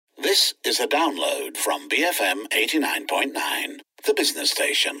This is a download from BFM 89.9, the business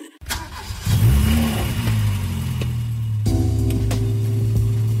station.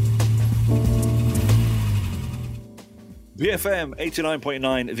 BFM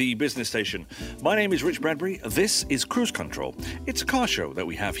 89.9, the business station. My name is Rich Bradbury. This is Cruise Control. It's a car show that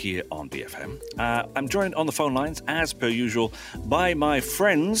we have here on BFM. I'm joined on the phone lines, as per usual, by my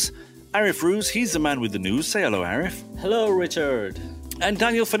friends. Arif Ruse, he's the man with the news. Say hello, Arif. Hello, Richard. And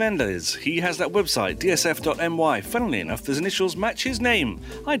Daniel Fernandez, he has that website, dsf.my. Funnily enough, his initials match his name.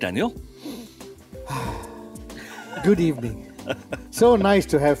 Hi, Daniel. Good evening. So nice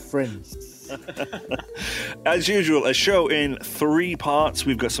to have friends. As usual, a show in 3 parts.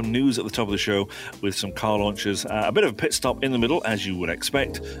 We've got some news at the top of the show with some car launches, a bit of a pit stop in the middle, as you would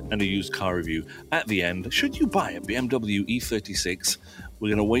expect, and a used car review at the end. Should you buy a BMW E36? We're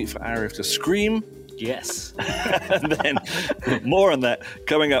going to wait for Arif to scream. Yes. And then more on that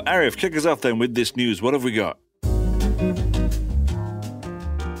coming up. Arif, kick us off then with this news. What have we got?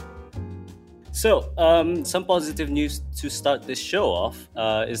 So, some positive news to start this show off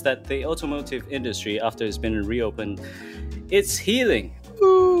is that the automotive industry, after it's been reopened, it's healing.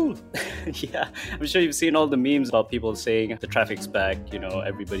 Woo! Yeah, I'm sure you've seen all the memes about people saying the traffic's back,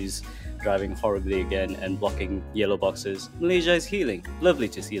 everybody's driving horribly again and blocking yellow boxes. Malaysia is healing. Lovely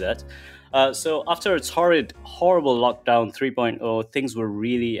to see that. So after its horrible lockdown 3.0, things were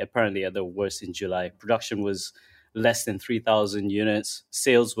really apparently at their worst in July. Production was less than 3,000 units.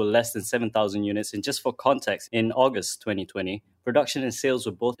 Sales were less than 7,000 units. And just for context, in August 2020, production and sales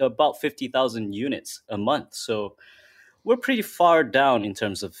were both about 50,000 units a month. So we're pretty far down in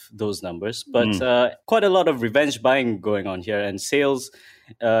terms of those numbers, but quite a lot of revenge buying going on here. And sales,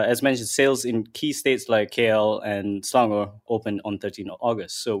 as mentioned, sales in key states like KL and Selangor opened on 13th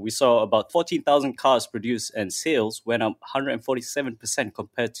August. So we saw about 14,000 cars produced and sales went up 147%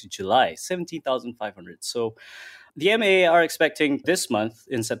 compared to July, 17,500. So the MAA are expecting this month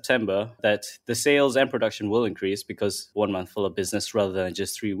in September that the sales and production will increase because 1 month full of business rather than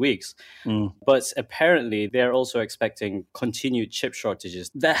just 3 weeks. But apparently they're also expecting continued chip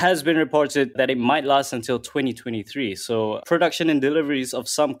shortages. That has been reported that it might last until 2023. So production and deliveries of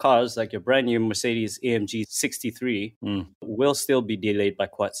some cars like your brand new Mercedes AMG 63 will still be delayed by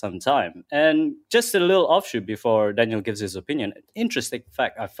quite some time. And just a little offshoot before Daniel gives his opinion. Interesting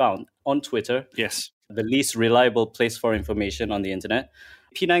fact I found on Twitter. Yes. The least reliable place for information on the internet.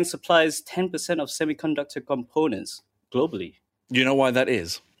 Penang supplies 10% of semiconductor components globally. You know why that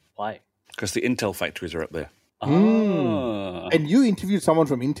is? Why? Because the Intel factories are up there. And you interviewed someone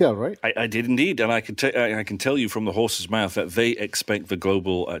from Intel, right? I did indeed, and I can tell you from the horse's mouth that they expect the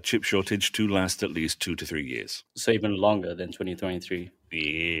global chip shortage to last at least 2 to 3 years. So even longer than 2023.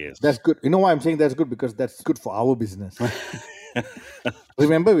 Yes. That's good. You know why I'm saying that's good? Because that's good for our business.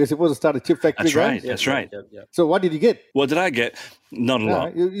 Remember, we were supposed to start a chip factory. That's right. Guys? That's right. Yep. So what did you get? What did I get? Not a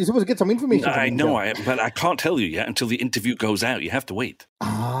lot. You're supposed to get some information. I know, but I can't tell you yet until the interview goes out. You have to wait.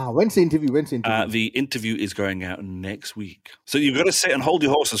 When's the interview? The interview is going out next week. So you've got to sit and hold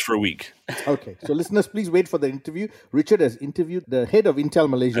your horses for a week. Okay. So listeners, please wait for the interview. Richard has interviewed the head of Intel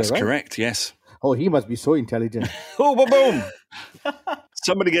Malaysia, That's right? correct, yes. Oh, he must be so intelligent. Oh, boom!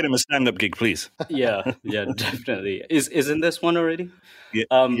 Somebody get him a stand-up gig, please. Yeah, definitely. Isn't this one already?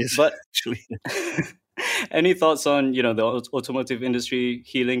 Yeah, yes, but actually. Any thoughts on the automotive industry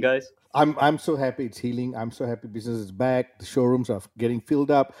healing, guys? I'm so happy it's healing. I'm so happy business is back. The showrooms are getting filled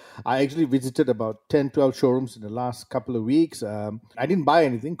up. I actually visited about 10, 12 showrooms in the last couple of weeks. I didn't buy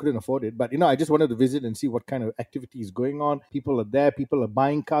anything, couldn't afford it. But, I just wanted to visit and see what kind of activity is going on. People are there. People are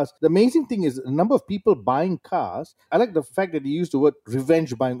buying cars. The amazing thing is the number of people buying cars. I like the fact that you use the word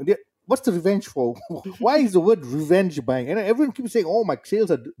revenge buying. What's the revenge for? Why is the word revenge buying? And everyone keeps saying, my sales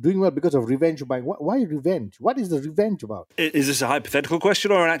are doing well because of revenge buying. Why revenge? What is the revenge about? Is this a hypothetical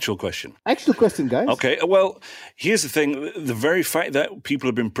question or an actual question? Actual question, guys. Okay, well, here's the thing. The very fact that people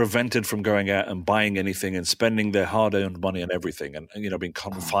have been prevented from going out and buying anything and spending their hard-earned money on everything and being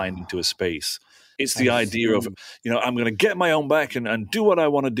confined into a space. It's the idea of, I'm going to get my own back and do what I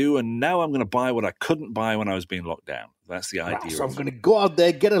want to do, and now I'm going to buy what I couldn't buy when I was being locked down. That's the idea. So I'm going to go out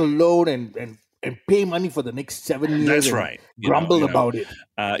there, get a loan, and pay money for the next 7 years. That's right. Grumble about it.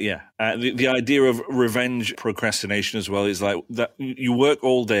 The idea of revenge procrastination as well is like that you work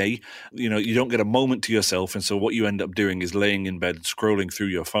all day, you don't get a moment to yourself. And so what you end up doing is laying in bed, scrolling through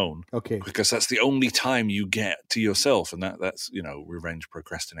your phone. Okay. Because that's the only time you get to yourself. And that's revenge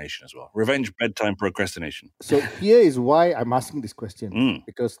procrastination as well. Revenge bedtime procrastination. So here is why I'm asking this question.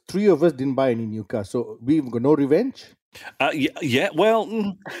 Because 3 of us didn't buy any new cars. So we've got no revenge. Well,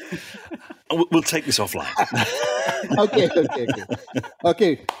 we'll take this offline.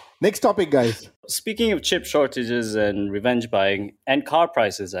 Okay. Next topic, guys. Speaking of chip shortages and revenge buying and car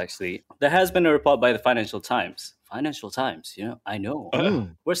prices, actually, there has been a report by the Financial Times. Financial Times, I know.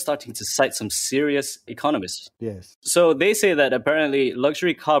 We're starting to cite some serious economists. Yes. So they say that apparently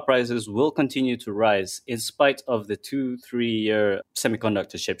luxury car prices will continue to rise in spite of the 2-3 year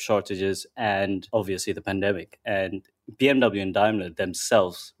semiconductor chip shortages and obviously the pandemic. And BMW and Daimler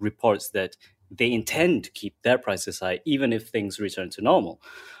themselves reports that they intend to keep their prices high even if things return to normal.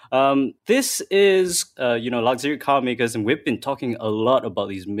 This is, luxury car makers, and we've been talking a lot about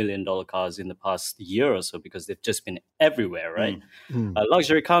these $1 million cars in the past year or so because they've just been everywhere, right?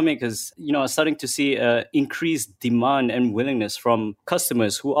 Luxury car makers, are starting to see increased demand and willingness from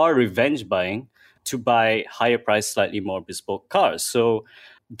customers who are revenge buying to buy higher priced, slightly more bespoke cars. So,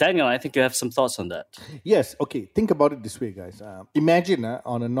 Daniel, I think you have some thoughts on that. Yes. Okay. Think about it this way, guys. Imagine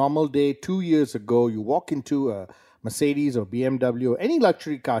on a normal day 2 years ago, you walk into a Mercedes or BMW or any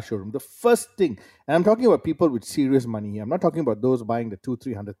luxury car showroom. The first thing, and I'm talking about people with serious money. I'm not talking about those buying the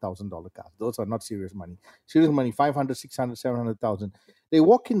 $200,000-$300,000 cars. Those are not serious money. Serious money, 500, 600, 700,000. They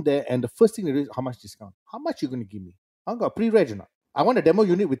walk in there, and the first thing they do is how much discount? How much you going to give me? I got pre-reg or not? I want a demo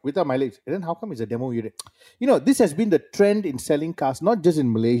unit without mileage. And then how come it's a demo unit? This has been the trend in selling cars, not just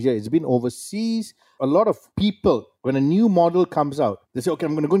in Malaysia. It's been overseas. A lot of people, when a new model comes out, they say, okay,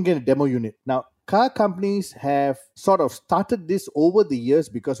 I'm going to go and get a demo unit. Now, car companies have sort of started this over the years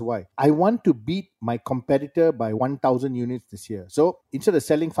because why? I want to beat my competitor by 1,000 units this year. So instead of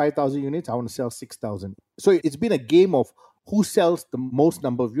selling 5,000 units, I want to sell 6,000. So it's been a game of who sells the most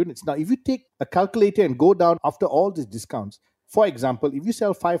number of units. Now, if you take a calculator and go down after all these discounts, for example, if you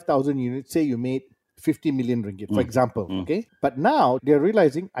sell 5,000 units, say you made 50 million ringgit, for example, okay? But now they're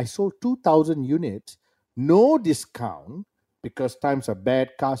realizing I sold 2,000 units, no discount, because times are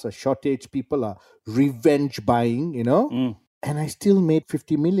bad, cars are shortage, people are revenge buying, and I still made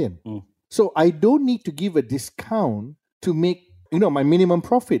 50 million. So I don't need to give a discount to make, my minimum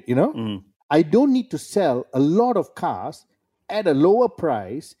profit, I don't need to sell a lot of cars at a lower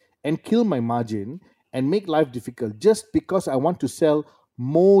price and kill my margin and make life difficult just because I want to sell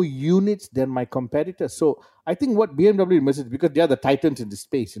more units than my competitors. So I think what BMW and Mercedes, because they are the titans in this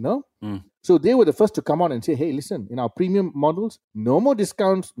space, So they were the first to come on and say, hey, listen, in our premium models, no more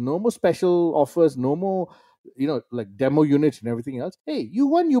discounts, no more special offers, no more, like demo units and everything else. Hey, you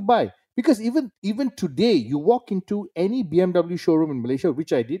want, you buy. Because even today, you walk into any BMW showroom in Malaysia,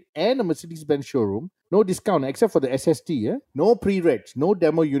 which I did, and a Mercedes-Benz showroom, no discount except for the SST, no pre-reg, no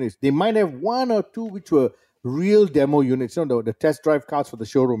demo units. They might have one or two which were real demo units, the test drive cars for the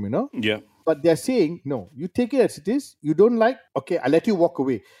showroom, Yeah. But they're saying, no, you take it as it is. You don't like, okay, I'll let you walk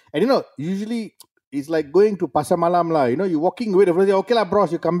away. And usually it's like going to Pasar Malam lah. You're walking away. The first day, okay lah,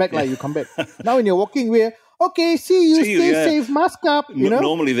 bros, you come back lah. You come back. Now when you're walking away, okay, see you, stay safe, mask up.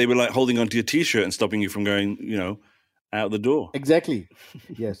 Normally they were like holding onto your t-shirt and stopping you from going, out the door. Exactly.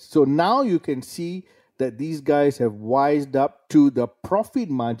 Yes. So now you can see that these guys have wised up to the profit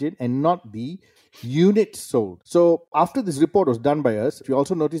margin and not the units sold. So after this report was done by us, we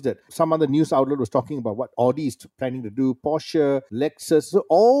also noticed that some other news outlet was talking about what Audi is planning to do, Porsche, Lexus. So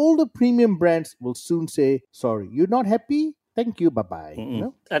all the premium brands will soon say, sorry, you're not happy? Thank you, bye-bye.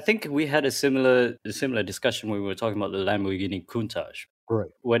 I think we had a similar discussion when we were talking about the Lamborghini Countach. Right.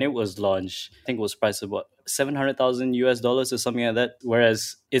 When it was launched, I think it was priced at $700,000 or something like that,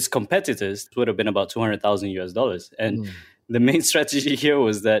 whereas its competitors would have been about $200,000. And the main strategy here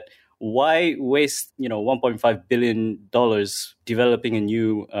was that why waste, $1.5 billion developing a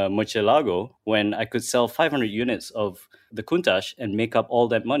new Murcielago when I could sell 500 units of the Countach and make up all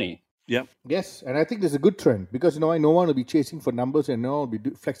that money? Yeah. Yes, and I think there's a good trend because no one will be chasing for numbers and no one will be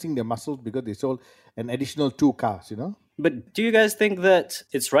flexing their muscles because they sold an additional 2 cars, But do you guys think that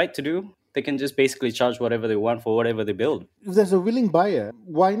it's right to do? They can just basically charge whatever they want for whatever they build. If there's a willing buyer,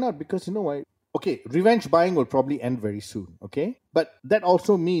 why not? Because why? Okay, revenge buying will probably end very soon, okay? But that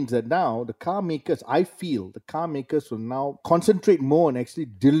also means that now the car makers, I feel the car makers will now concentrate more on actually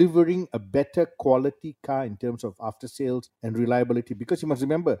delivering a better quality car in terms of after sales and reliability. Because you must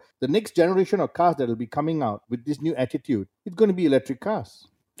remember, the next generation of cars that will be coming out with this new attitude, it's going to be electric cars.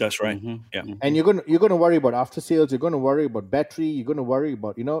 That's right. Yeah. And you're going to worry about after sales. You're going to worry about battery. You're going to worry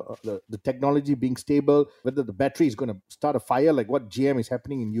about the technology being stable. Whether the battery is going to start a fire like what GM is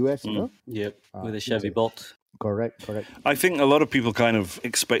happening in US. Yep, with a Chevy Bolt. Correct. I think a lot of people kind of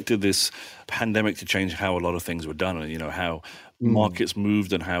expected this pandemic to change how a lot of things were done, and how markets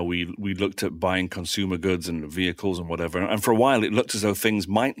moved and how we looked at buying consumer goods and vehicles and whatever. And for a while, it looked as though things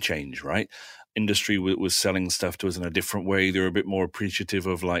might change, right? industry was selling stuff to us in a different way. They were a bit more appreciative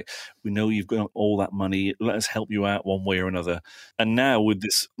of like, we know you've got all that money. Let us help you out one way or another. And now with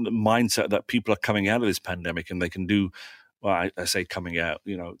this mindset that people are coming out of this pandemic and they can do, well, I say coming out,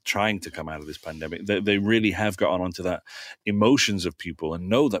 trying to come out of this pandemic, they really have gotten onto that emotions of people and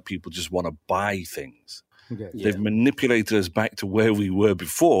know that people just want to buy things. Okay. Yeah. They've manipulated us back to where we were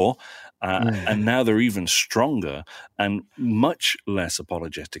before, and now they're even stronger and much less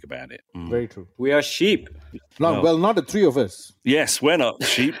apologetic about it. Very true. We are sheep. No, well, not the three of us. Yes, we're not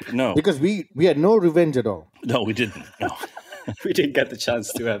sheep. No, Because we had no revenge at all. no, we didn't. No. We didn't get the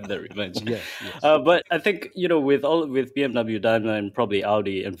chance to have that revenge. Yes. But I think with BMW, Daimler, and probably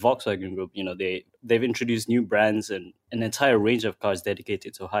Audi and Volkswagen Group, they've introduced new brands and an entire range of cars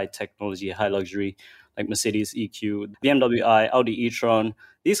dedicated to high technology, high luxury, like Mercedes EQ, BMW i, Audi e-tron.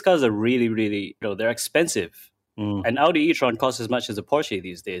 These cars are really, really, they're expensive. And Audi e-tron costs as much as a Porsche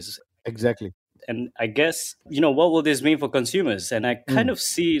these days. Exactly. And I guess, what will this mean for consumers? And I kind of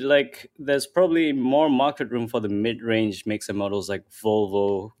see like there's probably more market room for the mid-range makes and models like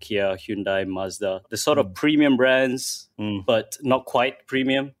Volvo, Kia, Hyundai, Mazda, the sort of premium brands, but not quite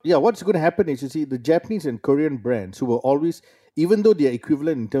premium. Yeah, what's going to happen is, you see, the Japanese and Korean brands who were always, even though they're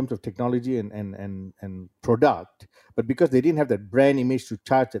equivalent in terms of technology and product, but because they didn't have that brand image to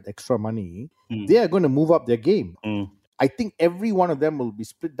charge that extra money, they are going to move up their game. I think every one of them will be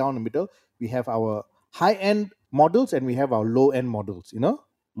split down the middle. We have our high-end models and we have our low-end models,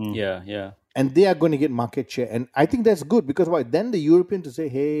 Yeah. And they are going to get market share. And I think that's good because why? Then the Europeans will say,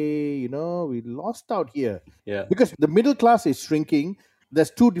 hey, we lost out here. Yeah. Because the middle class is shrinking.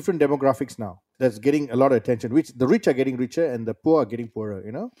 There's two different demographics now that's getting a lot of attention, which the rich are getting richer and the poor are getting poorer,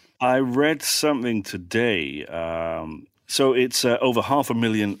 I read something today. So it's over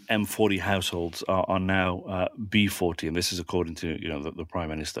 500,000 M40 households are now B40, and this is according to the Prime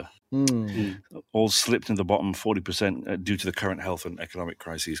Minister. All slipped in the bottom 40% due to the current health and economic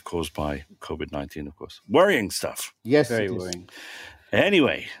crises caused by COVID-19, of course. Worrying stuff. Yes, Very it is. worrying.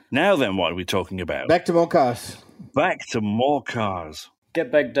 Anyway, now then, what are we talking about? Back to more cars. Back to more cars.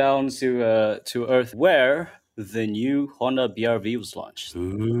 Get back down to earth where the new Honda BRV was launched.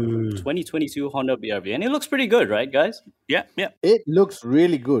 2022 Honda BRV. And it looks pretty good, right, guys? Yeah. It looks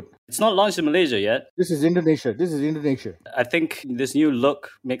really good. It's not launched in Malaysia yet. This is Indonesia. I think this new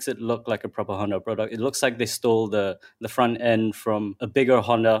look makes it look like a proper Honda product. It looks like they stole the front end from a bigger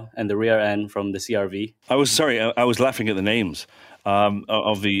Honda and the rear end from the CR-V. I was laughing at the names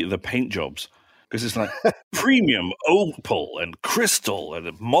of the paint jobs. Because it's like premium opal and crystal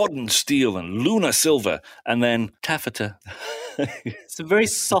and modern steel and lunar silver and then taffeta. It's a very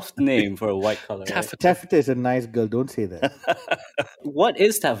soft name for a white color. Right? Taffeta is a nice girl. Don't say that. What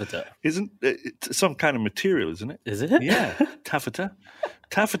is taffeta? Isn't it some kind of material, isn't it? Is it? Yeah, taffeta.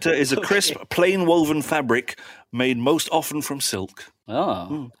 Taffeta is a crisp, plain woven fabric made most often from silk.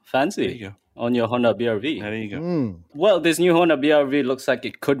 Oh, fancy. There you go. On your Honda BRV. There you go. Well, this new Honda BRV looks like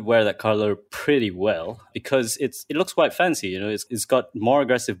it could wear that color pretty well because it looks quite fancy. It's got more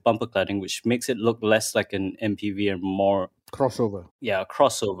aggressive bumper cladding, which makes it look less like an MPV and more Crossover. Yeah,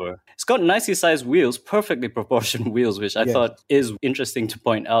 crossover. It's got nicely sized wheels, perfectly proportioned wheels, which I thought is interesting to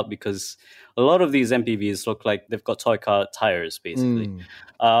point out because a lot of these MPVs look like they've got toy car tires, basically.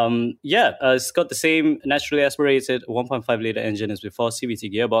 It's got the same naturally aspirated 1.5 litre engine as before,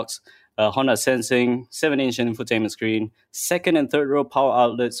 CVT gearbox, Honda sensing, 7-inch infotainment screen, second and third row power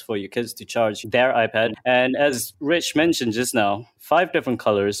outlets for your kids to charge their iPad. And as Rich mentioned just now, 5 different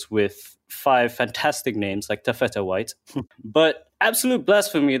colors with 5 fantastic names like Taffeta White. But absolute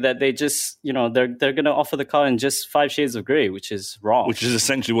blasphemy that they just, they're going to offer the car in just 5 shades of grey, which is wrong. Which is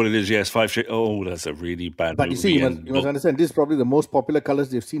essentially what it is, yes. 5 shades. Oh, that's a really bad But movie. you see, you must understand, this is probably the most popular colors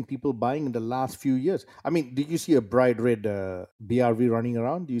they've seen people buying in the last few years. I mean, did you see a bright red BRV running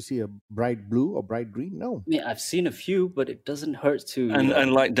around? Do you see a bright blue or bright green? No. Yeah, I've seen a few, but it doesn't hurt to...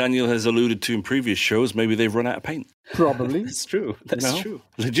 And like Daniel has alluded to in previous shows, maybe they've run out of paint. Probably. That's true. That's true.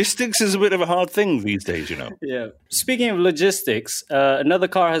 Logistics is a bit of a hard thing these days, Yeah. Speaking of logistics, another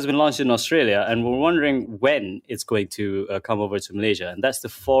car has been launched in Australia, and we're wondering when it's going to come over to Malaysia. And that's the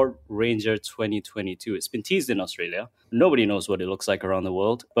Ford Ranger 2022. It's been teased in Australia. Nobody knows what it looks like around the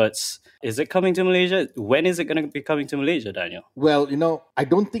world. But is it coming to Malaysia? When is it going to be coming to Malaysia, Daniel? Well, I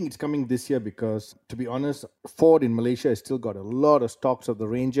don't think it's coming this year because, to be honest, Ford in Malaysia has still got a lot of stocks of the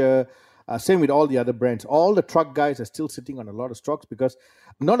Ranger. Same with all the other brands. All the truck guys are still sitting on a lot of stocks because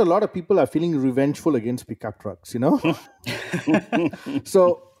not a lot of people are feeling revengeful against pickup trucks,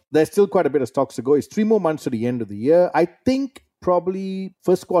 So there's still quite a bit of stocks to go. It's 3 more months to the end of the year. I think probably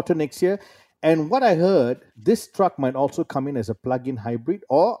first quarter next year. And what I heard, this truck might also come in as a plug-in hybrid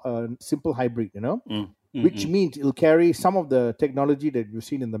or a simple hybrid, which means it'll carry some of the technology that you've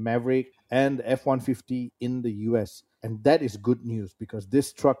seen in the Maverick and the F-150 in the US. And that is good news because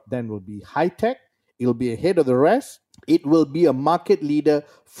this truck then will be high-tech, it'll be ahead of the rest, it will be a market leader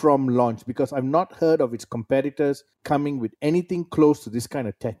from launch because I've not heard of its competitors coming with anything close to this kind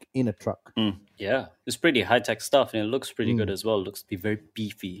of tech in a truck. Yeah, it's pretty high-tech stuff and it looks pretty good as well. It looks to be very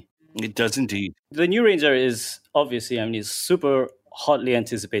beefy. It does indeed. The new Ranger is obviously, it's super hotly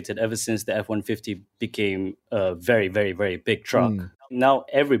anticipated ever since the F-150 became a very, very, very big truck. Now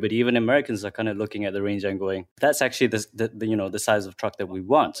everybody, even Americans, are kind of looking at the Ranger and going, "That's actually the size of truck that we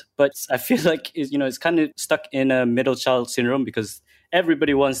want." But I feel like it's kind of stuck in a middle child syndrome because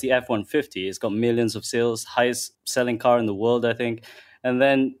everybody wants the F-150. It's got millions of sales, highest selling car in the world, I think. And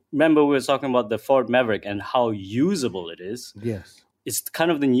then remember we were talking about the Ford Maverick and how usable it is. Yes. It's kind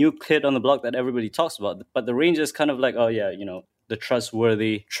of the new kid on the block that everybody talks about. But the Ranger is kind of like, the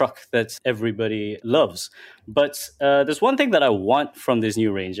trustworthy truck that everybody loves. But there's one thing that I want from this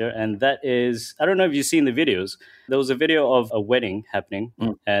new Ranger, and that is, I don't know if you've seen the videos. There was a video of a wedding happening,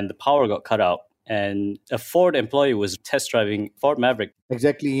 and the power got cut out. And a Ford employee was test driving Ford Maverick.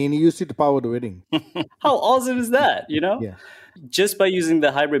 Exactly, and he used it to power the wedding. How awesome is that, Yeah. Just by using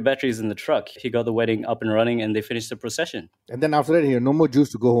the hybrid batteries in the truck, he got the wedding up and running and they finished the procession. And then after that, he had no more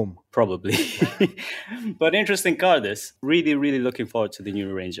juice to go home. Probably. But interesting car, this. Really, really looking forward to the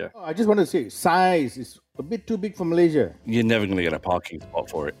new Ranger. I just want to say, size is a bit too big for Malaysia. You're never going to get a parking spot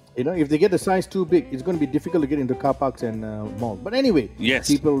for it. If they get the size too big, it's going to be difficult to get into car parks and malls. But anyway, yes,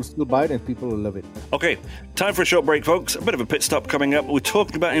 people will still buy it and people will love it. Okay, time for a short break, folks. A bit of a pit stop coming up. We're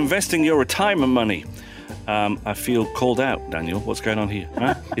talking about investing your retirement money. I feel called out, Daniel. What's going on here?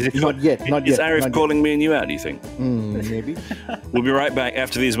 Huh? Is it Not yet. Is Arif calling me and you out, do you think? Maybe. We'll be right back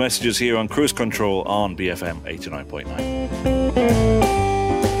after these messages here on Cruise Control on BFM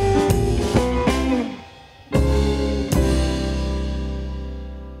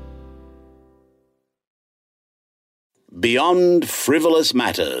Beyond Frivolous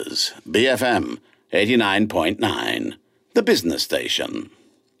Matters, BFM 89.9, the business station.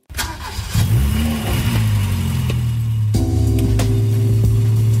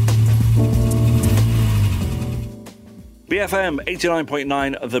 BFM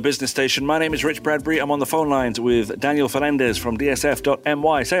 89.9, the business station. My name is Rich Bradbury. I'm on the phone lines with Daniel Fernandez from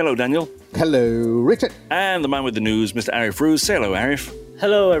DSF.my. Say hello, Daniel. Hello, Richard. And the man with the news, Mr. Arif Ruse. Say hello, Arif.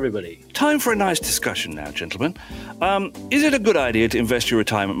 Hello, everybody. Time for a nice discussion now, gentlemen. Is it a good idea to invest your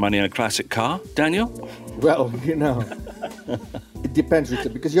retirement money in a classic car, Daniel? Well, it depends,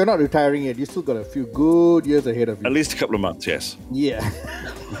 Richard, because you're not retiring yet. You still got a few good years ahead of you. At least a couple of months, yes. Yeah.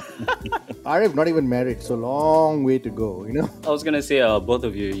 I've not even married, so long way to go, I was going to say, both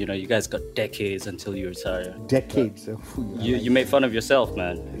of you, you guys got decades until you retire. Decades. You made fun of yourself,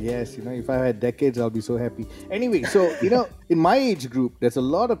 man. Yes, if I had decades, I'll be so happy. Anyway, so, in my age group, there's a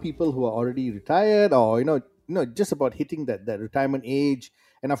lot of people who are already retired or, just about hitting that retirement age.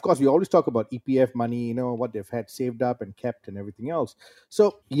 And of course, we always talk about EPF money, what they've had saved up and kept and everything else.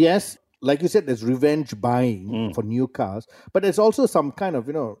 So, yes, like you said, there's revenge buying for new cars, but there's also some kind of,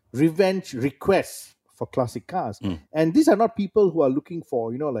 revenge requests for classic cars. And these are not people who are looking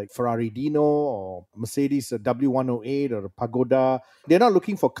for, like Ferrari Dino or Mercedes W108 or a Pagoda. They're not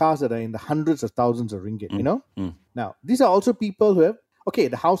looking for cars that are in the hundreds of thousands of ringgit, Now, these are also people who have, okay,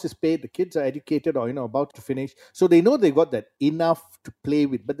 the house is paid, the kids are educated or, about to finish. So they know they've got that enough to play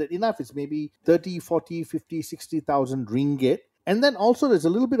with, but that enough is maybe 30, 40, 50, 60,000 ringgit. And then also there's a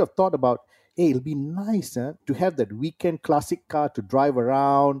little bit of thought about, hey, it'll be nice to have that weekend classic car to drive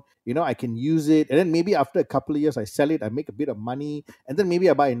around. I can use it. And then maybe after a couple of years, I sell it, I make a bit of money. And then maybe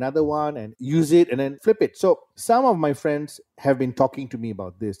I buy another one and use it and then flip it. So some of my friends have been talking to me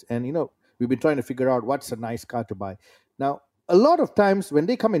about this. And, we've been trying to figure out what's a nice car to buy. Now, a lot of times when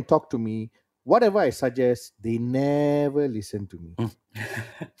they come and talk to me, whatever I suggest, they never listen to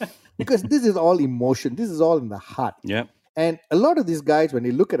me. Because this is all emotion. This is all in the heart. Yeah. And a lot of these guys, when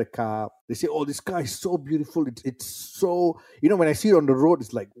they look at a car, they say, oh, this car is so beautiful. It's so, when I see it on the road,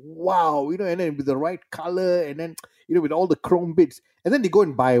 it's like, wow, and then with the right color and then, with all the chrome bits. And then they go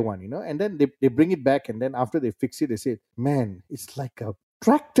and buy one, and then they bring it back. And then after they fix it, they say, man, it's like a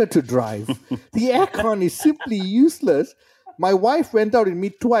tractor to drive. The aircon is simply useless. My wife went out with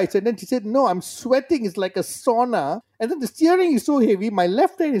me twice and then she said, no, I'm sweating. It's like a sauna. And then the steering is so heavy. My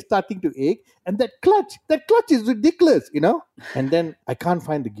left hand is starting to ache. And that clutch is ridiculous, And then I can't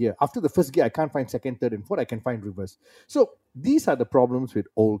find the gear. After the first gear, I can't find second, third, and fourth. I can find reverse. So these are the problems with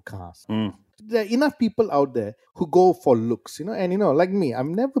old cars. There are enough people out there who go for looks, and like me, I've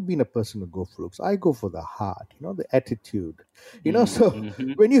never been a person who go for looks. I go for the heart, the attitude, So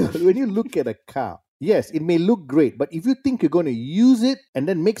Mhm. when you look at a car, yes, it may look great, but if you think you're going to use it and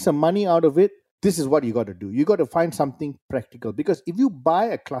then make some money out of it, this is what you got to do. You got to find something practical, because if you buy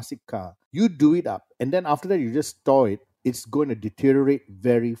a classic car, you do it up, and then after that you just store it, it's going to deteriorate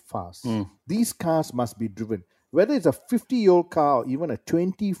very fast. These cars must be driven. Whether it's a 50-year-old car or even a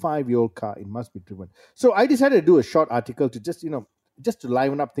 25-year-old car, it must be driven. So I decided to do a short article to just to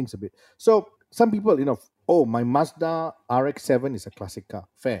liven up things a bit. So some people, oh, my Mazda RX-7 is a classic car.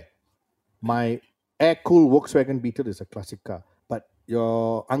 Fair. My air-cooled Volkswagen Beetle is a classic car. But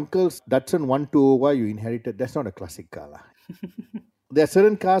your uncle's Datsun 120 you inherited, that's not a classic car. Lah. There are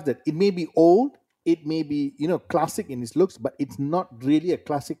certain cars that it may be old, it may be, classic in its looks, but it's not really a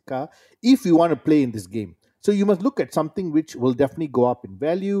classic car if you want to play in this game. So you must look at something which will definitely go up in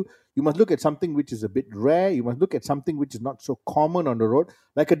value. You must look at something which is a bit rare. You must look at something which is not so common on the road,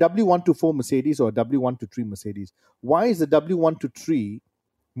 like a W124 Mercedes or a W123 Mercedes. Why is the W123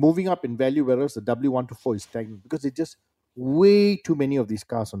 moving up in value, whereas the W124 is stagnant? Because there's just way too many of these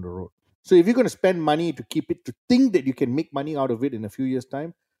cars on the road. So if you're going to spend money to keep it, to think that you can make money out of it in a few years'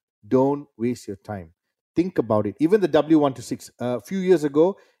 time, don't waste your time. Think about it. Even the W126, a few years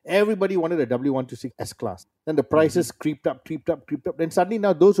ago, everybody wanted a W126 S-Class. Then the prices creeped up. Then suddenly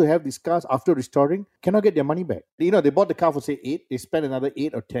now those who have these cars after restoring cannot get their money back. They bought the car for say 8, they spend another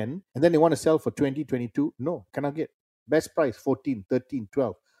 8 or 10, and then they want to sell for 20, 22. No, cannot get. Best price, 14, 13,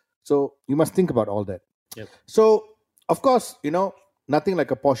 12. So you must think about all that. Yep. So, of course, nothing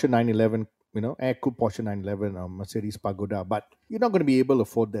like a Porsche 911, air-cooled Porsche 911 or Mercedes Pagoda, but you're not going to be able to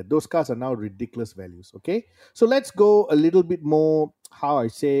afford that. Those cars are now ridiculous values, okay? So let's go a little bit more, how I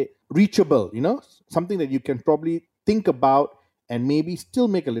say, reachable, something that you can probably think about and maybe still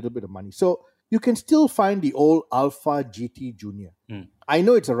make a little bit of money. So you can still find the old Alpha GT Junior. I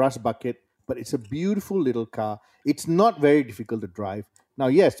know it's a rust bucket, but it's a beautiful little car. It's not very difficult to drive. Now,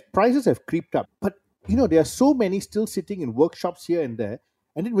 yes, prices have creeped up, but there are so many still sitting in workshops here and there.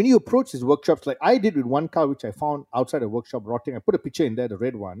 And then when you approach these workshops, like I did with one car which I found outside a workshop rotting, I put a picture in there, the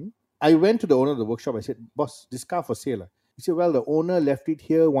red one. I went to the owner of the workshop. I said, boss, this car for sale. He said, well, the owner left it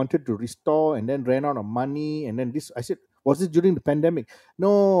here, wanted to restore, and then ran out of money. And then this, I said, was this during the pandemic?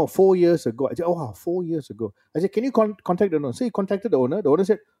 No, 4 years ago. I said, oh, wow, 4 years ago. I said, can you contact the owner? So he contacted the owner. The owner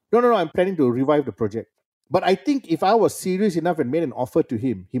said, no, I'm planning to revive the project. But I think if I was serious enough and made an offer to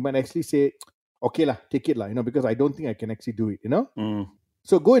him, he might actually say, okay, take it, because I don't think I can actually do it,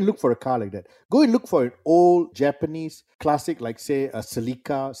 So go and look for a car like that. Go and look for an old Japanese classic, like say a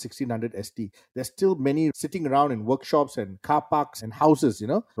Celica 1600 ST. There's still many sitting around in workshops and car parks and houses,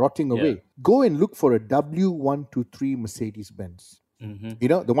 rotting away. Go and look for a W123 Mercedes-Benz.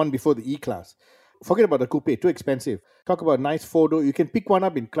 The one before the E-Class. Forget about the coupe, too expensive. Talk about nice photo. You can pick one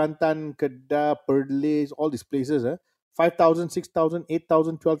up in Kelantan, Kedah, Perlis, all these places. 5,000, 6,000,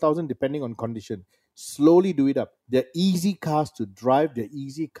 8,000, 12,000, depending on condition. Slowly do it up. They're easy cars to drive. They're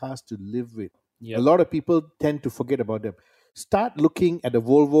easy cars to live with. Yep. A lot of people tend to forget about them. Start looking at the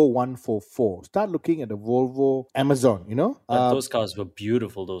Volvo 144. Start looking at the Volvo Amazon, But those cars were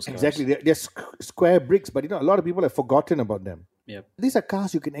beautiful, those cars. Exactly. They're square bricks, but a lot of people have forgotten about them. Yep. These are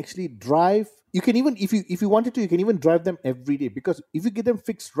cars you can actually drive. You can even, if you wanted to, you can even drive them every day, because if you get them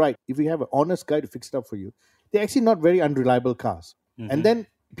fixed right, if you have an honest guy to fix it up for you, they're actually not very unreliable cars. And then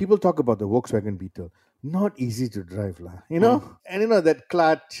people talk about the Volkswagen Beetle. Not easy to drive, And that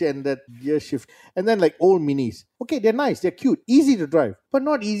clutch and that gear shift. And then like old minis. Okay, they're nice, they're cute, easy to drive, but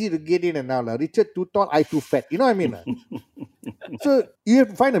not easy to get in and out. Richard too tall, I too fat. You know what I mean? So you have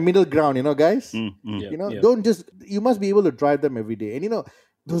to find a middle ground, guys. Don't just, you must be able to drive them every day. And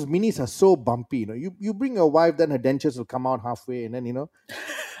those minis are so bumpy. You bring your wife, then her dentures will come out halfway, and then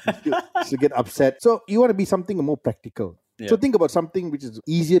she'll get upset. So you want to be something more practical. Yeah. So think about something which is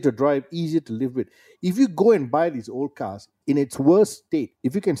easier to drive, easier to live with. If you go and buy these old cars in its worst state,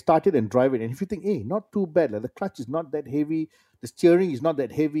 if you can start it and drive it, and if you think, hey, not too bad, the clutch is not that heavy, the steering is not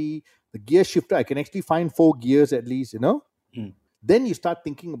that heavy, the gear shifter, I can actually find 4 gears at least, then you start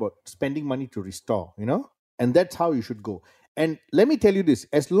thinking about spending money to restore, and that's how you should go. And let me tell you this,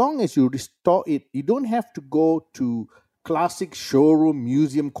 as long as you restore it, you don't have to go to classic showroom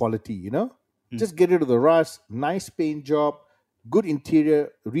museum quality, Just get rid of the rust, nice paint job, good interior,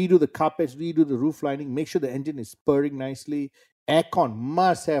 redo the carpets, redo the roof lining, make sure the engine is purring nicely. Aircon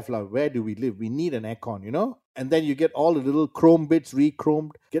must have, where do we live? We need an aircon, And then you get all the little chrome bits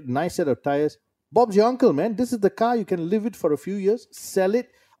re-chromed, get a nice set of tires. Bob's your uncle, man. This is the car. You can live it for a few years, sell it.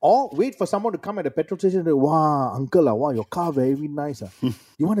 Or wait for someone to come at the petrol station and say, wow, uncle, wow, your car very nice.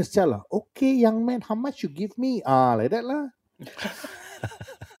 You want to sell? Okay, young man, how much you give me? Like that lah.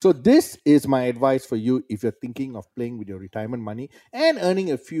 So this is my advice for you if you're thinking of playing with your retirement money and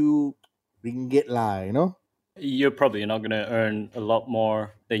earning a few ringgit lah, You're probably not going to earn a lot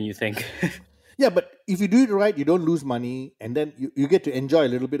more than you think. Yeah, but if you do it right, you don't lose money, and then you get to enjoy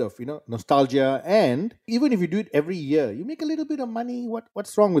a little bit of nostalgia. And even if you do it every year, you make a little bit of money.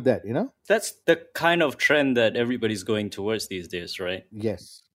 What's wrong with that? That's the kind of trend that everybody's going towards these days, right?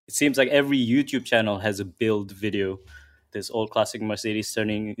 Yes. It seems like every YouTube channel has a build video. This old classic Mercedes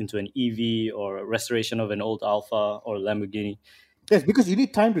turning into an EV, or a restoration of an old Alfa or Lamborghini. Yes, because you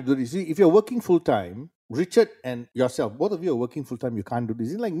need time to do this. See, if you're working full time, Richard and yourself, both of you are working full time, you can't do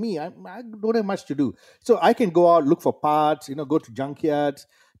this. It's like me, I don't have much to do. So I can go out, look for parts, go to junkyards,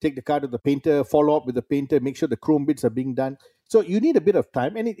 take the car to the painter, follow up with the painter, make sure the chrome bits are being done. So you need a bit of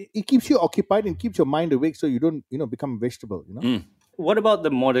time, and it keeps you occupied and keeps your mind awake so you don't, become a vegetable, What about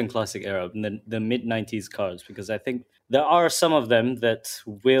the modern classic era, the mid-90s cars? Because I think there are some of them that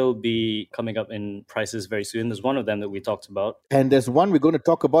will be coming up in prices very soon. There's one of them that we talked about. And there's one we're going to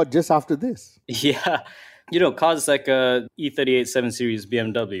talk about just after this. Yeah. Cars like a E38 7 Series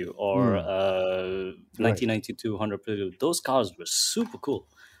BMW or 1992 Honda Prelude. Those cars were super cool.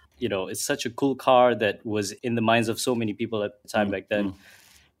 It's such a cool car that was in the minds of so many people at the time back then.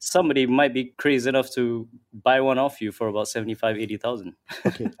 Somebody might be crazy enough to buy one off you for about 75, 80,000.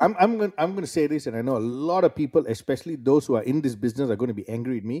 Okay, I'm going to say this, and I know a lot of people, especially those who are in this business, are going to be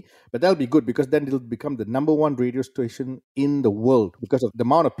angry with me. But that'll be good, because then it'll become the number one radio station in the world because of the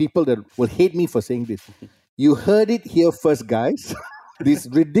amount of people that will hate me for saying this. You heard it here first, guys. These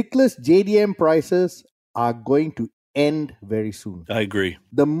ridiculous JDM prices are going to end very soon. I agree.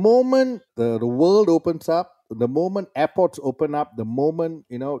 The moment the world opens up, the moment airports open up, the moment,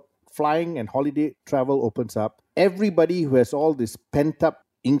 flying and holiday travel opens up, everybody who has all this pent-up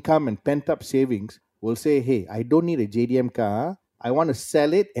income and pent-up savings will say, hey, I don't need a JDM car. I want to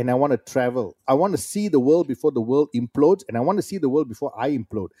sell it and I want to travel. I want to see the world before the world implodes, and I want to see the world before I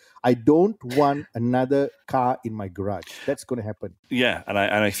implode. I don't want another car in my garage. That's going to happen. Yeah, and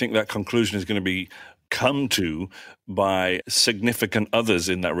I think that conclusion is going to be come to by significant others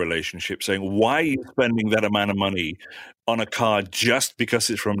in that relationship, saying, why are you spending that amount of money on a car just because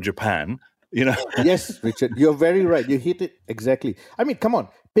it's from Japan? Yes, Richard, you're very right. You hit it exactly. I mean, come on,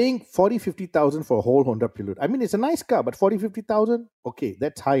 paying 40, 50,000 for a whole Honda Prelude. I mean, it's a nice car, but 40, 50,000, okay,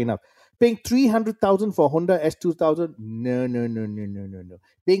 that's high enough. Paying 300,000 for Honda S2000, no.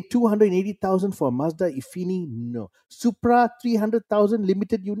 Paying 280,000 for a Mazda Ifini, no. Supra 300,000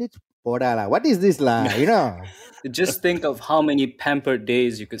 limited units, what is this lah? Just think of how many pampered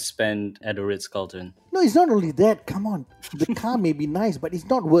days you could spend at a Ritz-Carlton. No, it's not only that. Come on, the car may be nice, but it's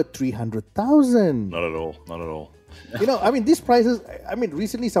not worth 300,000. Not at all. These prices,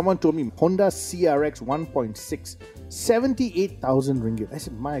 recently someone told me Honda CRX 1.6, 78,000 ringgit. I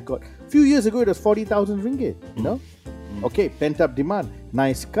said, my God. A few years ago, it was 40,000 ringgit, Okay, pent-up demand.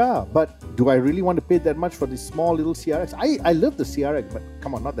 Nice car. But do I really want to pay that much for this small little CRX? I love the CRX, but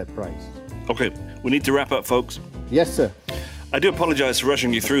come on, not that price. Okay, we need to wrap up, folks. Yes, sir. I do apologize for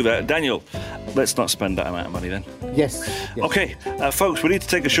rushing you through that. Daniel, let's not spend that amount of money then. Yes. Okay, folks, we need to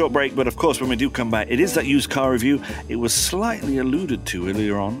take a short break, but of course, when we do come back, it is that used car review. It was slightly alluded to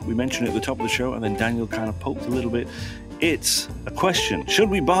earlier on. We mentioned it at the top of the show, and then Daniel kind of poked a little bit. It's a question. Should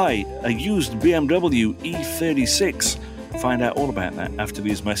we buy a used BMW E36? Find out all about that after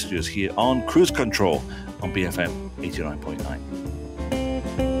these messages here on Cruise Control on BFM 89.9.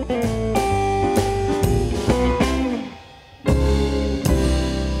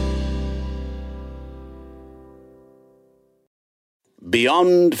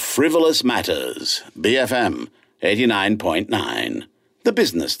 Beyond Frivolous Matters, BFM 89.9, the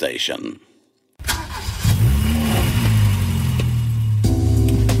business station.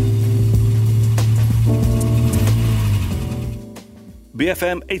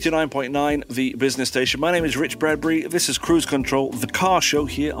 BFM 89.9, the business station. My name is Rich Bradbury. This is Cruise Control, the car show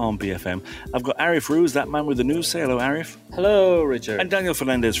here on BFM. I've got Arif Ruz, that man with the news. Say hello, Arif. Hello, Richard. And Daniel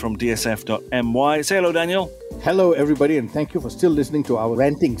Fernandez from DSF.my. Say hello, Daniel. Hello, everybody, and thank you for still listening to our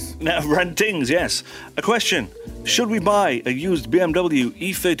rantings. Now, rantings, yes. A question. Should we buy a used BMW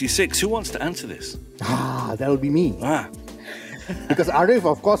E36? Who wants to answer this? That'll be me. Because Arif,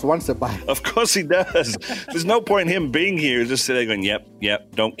 of course, wants to buy. Of course he does. There's no point in him being here. Just sitting there going,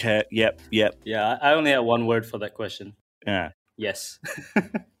 yep, don't care, yep. Yeah, I only have one word for that question. Yeah. Yes.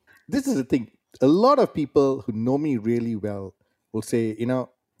 This is the thing. A lot of people who know me really well will say,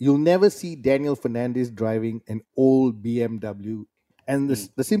 you'll never see Daniel Fernandez driving an old BMW And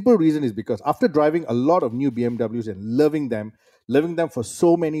the simple reason is because after driving a lot of new BMWs and loving them for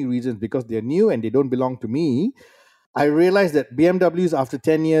so many reasons, because they're new and they don't belong to me, I realized that BMWs after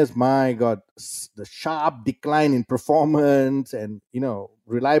 10 years, my God, the sharp decline in performance and,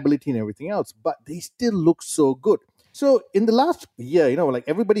 reliability and everything else, but they still look so good. So in the last year, like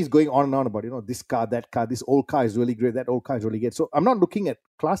everybody's going on and on about, this car, that car, this old car is really great, that old car is really great. So I'm not looking at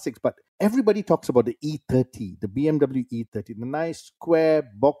classics, but everybody talks about the E30, the BMW E30, the nice, square,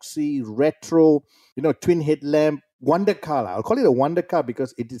 boxy, retro, twin headlamp, wonder car. I'll call it a wonder car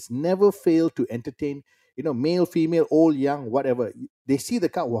because it has never failed to entertain, male, female, old, young, whatever. They see the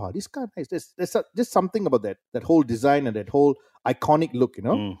car, wow, this car nice. There's just something about that whole design and that whole iconic look,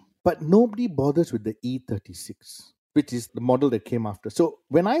 But nobody bothers with the E36, which is the model that came after. So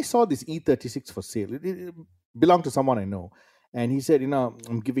when I saw this E36 for sale, it belonged to someone I know. And he said,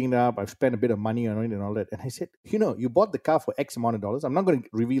 I'm giving it up. I've spent a bit of money on it and all that. And I said, you bought the car for X amount of dollars. I'm not going to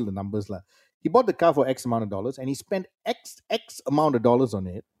reveal the numbers. He bought the car for X amount of dollars and he spent X amount of dollars on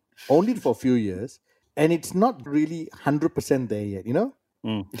it, owned it for a few years. And it's not really 100% there yet,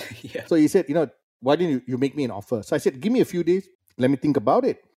 Yeah. So he said, why didn't you make me an offer? So I said, give me a few days. Let me think about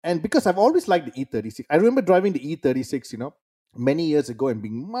it. And because I've always liked the E36, I remember driving the E36, many years ago and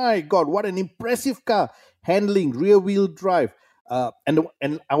being, my God, what an impressive car. Handling, rear wheel drive. And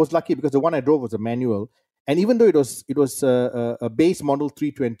I was lucky because the one I drove was a manual. And even though it was a base model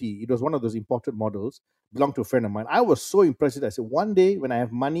 320, it was one of those imported models, belonged to a friend of mine. I was so impressed. I said, one day when I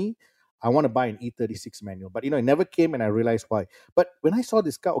have money, I want to buy an E36 manual. But, it never came and I realized why. But when I saw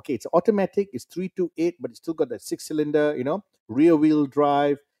this car, okay, it's automatic, it's 328, but it's still got that 6-cylinder, rear wheel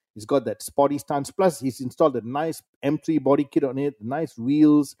drive. It's got that sporty stance. Plus, he's installed a nice M3 body kit on it, nice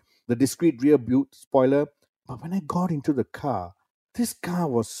wheels, the discrete rear boot spoiler. But when I got into the car, this car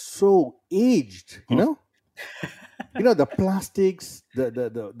was so aged, the plastics,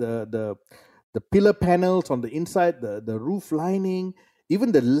 the pillar panels on the inside, the roof lining,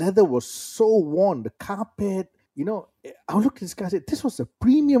 even the leather was so worn, the carpet. I looked at this car and said, this was a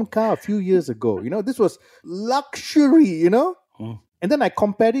premium car a few years ago. This was luxury, And then I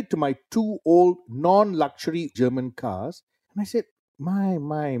compared it to my two old non-luxury German cars. And I said, my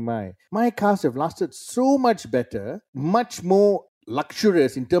cars have lasted so much better, much more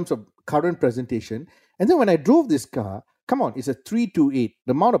luxurious in terms of current presentation. And then when I drove this car, come on, it's a 328.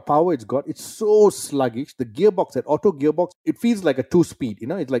 The amount of power it's got, it's so sluggish. The gearbox, that auto gearbox, it feels like a 2-speed.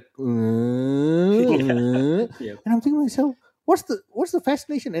 It's like, Yep. And I'm thinking to myself, what's the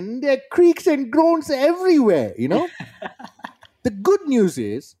fascination? And there are creaks and groans everywhere, The good news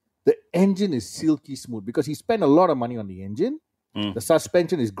is the engine is silky smooth because he spent a lot of money on the engine. The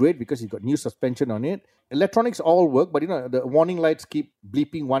suspension is great because he's got new suspension on it. Electronics all work, but the warning lights keep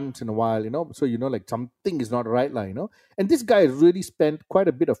bleeping once in a while, so like something is not right, And this guy has really spent quite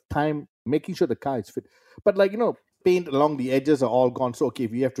a bit of time making sure the car is fit. But paint along the edges are all gone. So okay,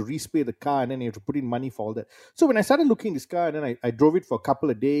 if you have to respray the car and then you have to put in money for all that. So when I started looking at this car and then I drove it for a couple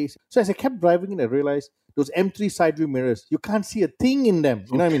of days. So as I kept driving it, I realized those M3 side view mirrors, you can't see a thing in them.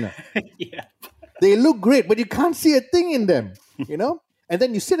 You know what I mean? Yeah. They look great, but you can't see a thing in them, And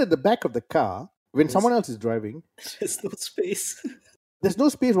then you sit at the back of the car when someone else is driving. There's no space. There's no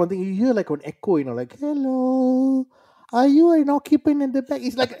space. One thing, you hear like an echo, like, hello, are you an occupant in the back?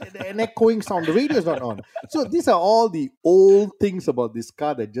 It's like an echoing sound. The radio's not on. So these are all the old things about this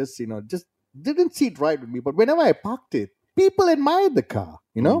car that just didn't sit right with me. But whenever I parked it, people admired the car,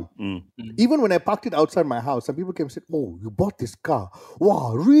 Even when I parked it outside my house, some people came and said, oh, you bought this car.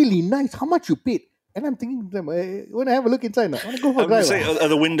 Wow, really nice. How much you paid? And I'm thinking to them, when I have a look inside, I want to go for a drive. Are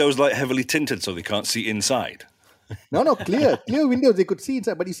the windows heavily tinted so they can't see inside? No, clear windows, they could see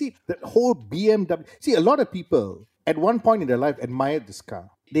inside. But you see, the whole BMW. See, a lot of people at one point in their life admired this car.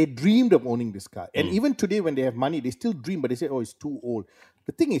 They dreamed of owning this car. And even today, when they have money, they still dream, but they say, oh, it's too old.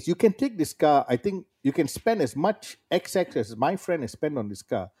 The thing is, you can take this car, I think you can spend as much XX as my friend has spent on this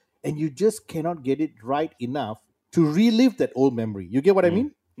car, and you just cannot get it right enough to relive that old memory. You get what I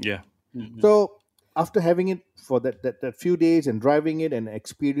mean? Yeah. Mm-hmm. So after having it for that few days and driving it and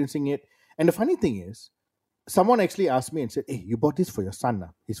experiencing it, and the funny thing is, someone actually asked me and said, hey, you bought this for your son,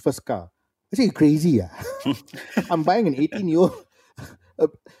 his first car. I said, you crazy, I'm buying an 18-year-old a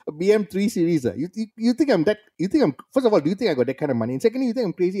BM 3 Series. You think I'm first of all, do you think I got that kind of money? And secondly, you think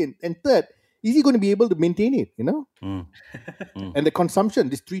I'm crazy? And third, is he going to be able to maintain it, And the consumption,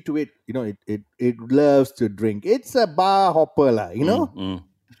 this 328, it loves to drink. It's a bar hopper,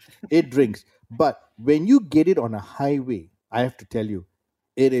 It drinks. But when you get it on a highway, I have to tell you,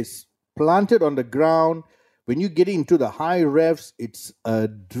 it is planted on the ground when you get into the high revs, it's a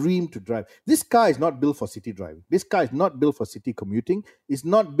dream to drive. This car is not built for city driving. This car is not built for city commuting. It's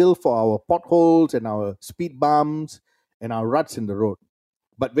not built for our potholes and our speed bumps and our ruts in the road.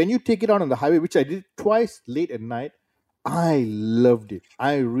 But when you take it out on the highway, which I did twice late at night, I loved it.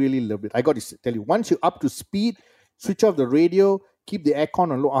 I really loved it. I got to tell you, once you're up to speed, switch off the radio, keep the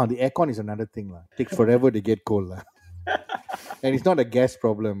aircon on low. The aircon is another thing. Takes forever to get cold. And it's not a gas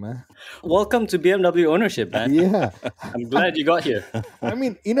problem. Welcome to BMW ownership, man. Yeah. I'm glad you got here. I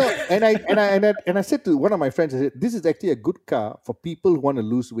mean, and I said to one of my friends, I said, this is actually a good car for people who want to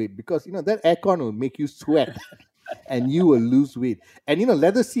lose weight because, that aircon will make you sweat and you will lose weight. And,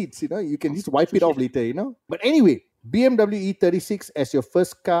 leather seats, you can just wipe it off later, But anyway, BMW E36 as your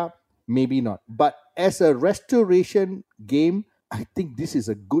first car, maybe not. But as a restoration game, I think this is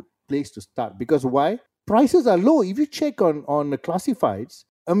a good place to start. Because why? Prices are low. If you check on the classifieds,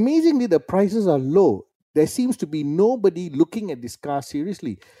 amazingly, the prices are low. There seems to be nobody looking at this car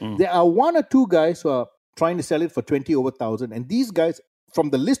seriously. There are one or two guys who are trying to sell it for 20 over 1,000. And these guys, from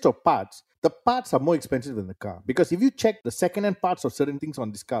the list of parts, the parts are more expensive than the car. Because if you check the second-hand parts of certain things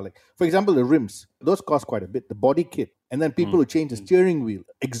on this car, like, for example, the rims, those cost quite a bit. The body kit. And then people who change the steering wheel,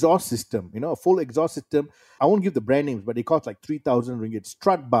 exhaust system, a full exhaust system. I won't give the brand names, but they cost like 3,000 ringgit.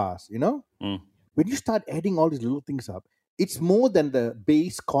 Strut bars, When you start adding all these little things up, it's more than the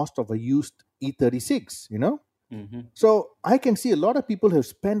base cost of a used E36, So I can see a lot of people have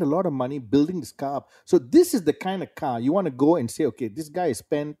spent a lot of money building this car up. So this is the kind of car you want to go and say, okay, this guy has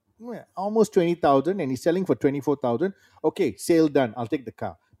spent almost 20,000 and he's selling for 24,000. Okay, sale done. I'll take the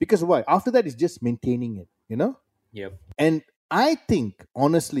car. Because why? After that, it's just maintaining it, Yep. And I think,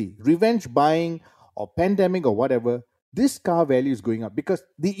 honestly, revenge buying or pandemic or whatever, this car value is going up because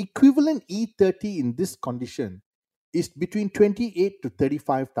the equivalent E30 in this condition is between 28 to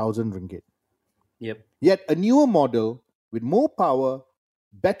 35,000 ringgit. Yep. Yet a newer model with more power,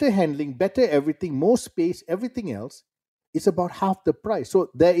 better handling, better everything, more space, everything else is about half the price. So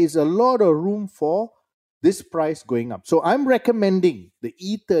there is a lot of room for this price going up. So I'm recommending the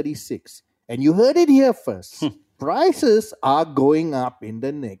E36. And you heard it here first. Prices are going up in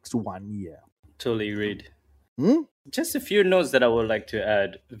the next 1 year. Totally agreed. Just a few notes that I would like to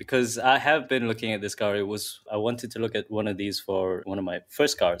add because I have been looking at this car. I wanted to look at one of these for one of my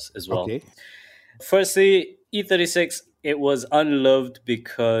first cars as well. Okay. Firstly, E36, it was unloved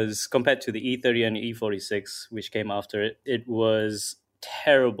because compared to the E30 and E46, which came after it, it was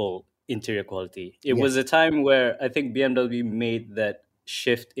terrible interior quality. It was a time where I think BMW made that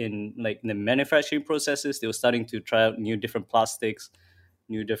shift in the manufacturing processes. They were starting to try out new different plastics,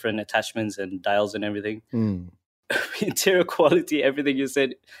 new different attachments and dials and everything. Interior quality, everything you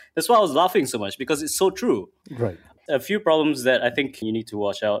said. That's why I was laughing so much because it's so true. Right. A few problems that I think you need to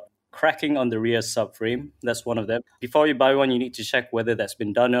watch out. Cracking on the rear subframe, that's one of them. Before you buy one, you need to check whether that's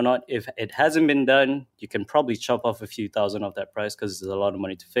been done or not. If it hasn't been done, you can probably chop off a few thousand of that price because there's a lot of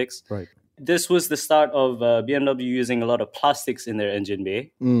money to fix. Right. This was the start of BMW using a lot of plastics in their engine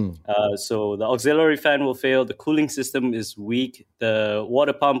bay. So the auxiliary fan will fail, the cooling system is weak, the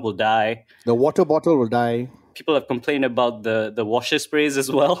water pump will die. The water bottle will die. People have complained about the washer sprays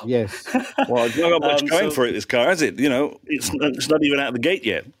as well. Yes. Well, it's not got much going for it, this car, has it? It's not even out of the gate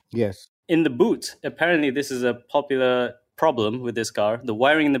yet. Yes. In the boot, apparently this is a popular problem with this car. The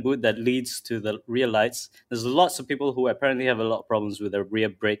wiring in the boot that leads to the rear lights. There's lots of people who apparently have a lot of problems with their rear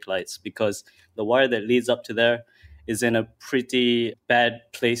brake lights because the wire that leads up to there is in a pretty bad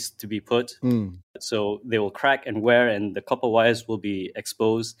place to be put. So they will crack and wear and the copper wires will be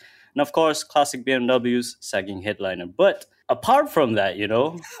exposed. And of course, classic BMWs, sagging headliner. But apart from that,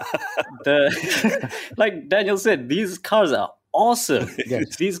 like Daniel said, these cars are awesome.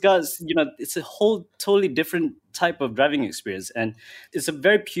 Yes. These guys, it's a whole totally different type of driving experience. And it's a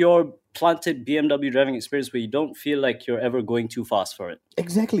very pure, planted BMW driving experience where you don't feel like you're ever going too fast for it.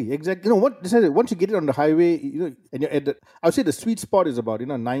 Exactly. Once you get it on the highway, and you're at I would say the sweet spot is about,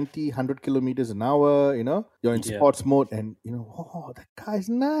 90, 100 kilometers an hour, you're in sports mode and, that car is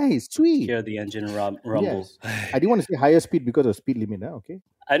nice, sweet. Hear the engine rumble. Yes. I didn't want to say higher speed because of speed limit, okay?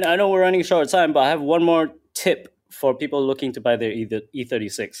 I know we're running short of time, but I have one more tip for people looking to buy their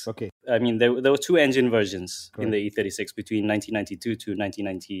E36. Okay. I mean, there were two engine versions in the E36 between 1992 to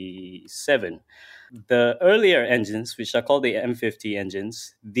 1997. The earlier engines, which are called the M50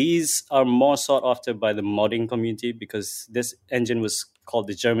 engines, these are more sought after by the modding community because this engine was called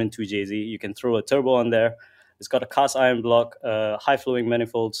the German 2JZ. You can throw a turbo on there. It's got a cast iron block, high-flowing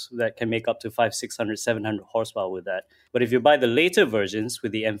manifolds that can make up to 500, 600, 700 horsepower with that. But if you buy the later versions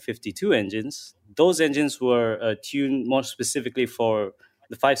with the M52 engines, those engines were tuned more specifically for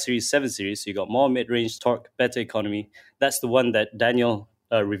the 5 Series, 7 Series. So you got more mid-range torque, better economy. That's the one that Daniel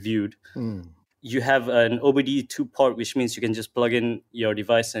reviewed. You have an OBD 2 port, which means you can just plug in your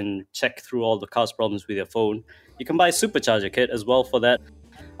device and check through all the car's problems with your phone. You can buy a supercharger kit as well for that.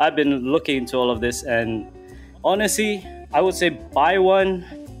 I've been looking into all of this, and honestly, I would say buy one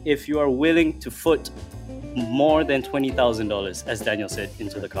if you are willing to foot more than $20,000, as Daniel said,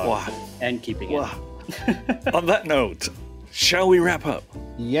 into the car and keeping it. On that note, shall we wrap up?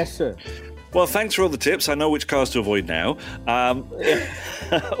 Yes, sir. Well, thanks for all the tips. I know which cars to avoid now.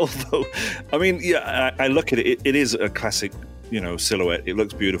 Although, I mean, yeah, I look at it. It is a classic, silhouette. It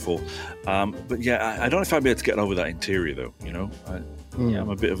looks beautiful. But yeah, I don't know if I'd be able to get over that interior, though. I'm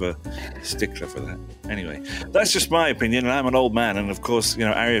a bit of a stickler for that. Anyway, that's just my opinion, and I'm an old man. And of course,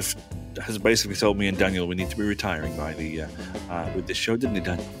 Arif has basically told me and Daniel we need to be retiring by the with this show, didn't he,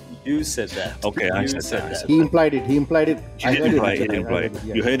 Dan? You said that. Okay, I said that. He implied it.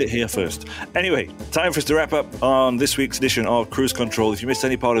 You heard it here first. Anyway, time for us to wrap up on this week's edition of Cruise Control. If you missed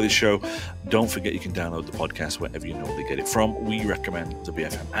any part of this show, don't forget you can download the podcast wherever you normally get it from. We recommend the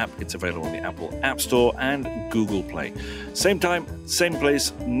BFM app. It's available on the Apple App Store and Google Play. Same time, same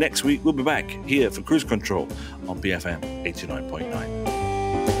place. Next week, we'll be back here for Cruise Control on BFM 89.9.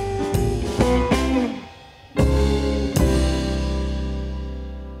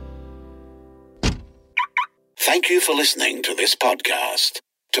 Thank you for listening to this podcast.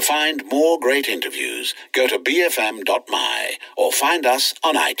 To find more great interviews, go to bfm.my or find us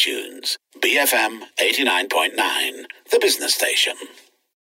on iTunes. BFM 89.9, the business station.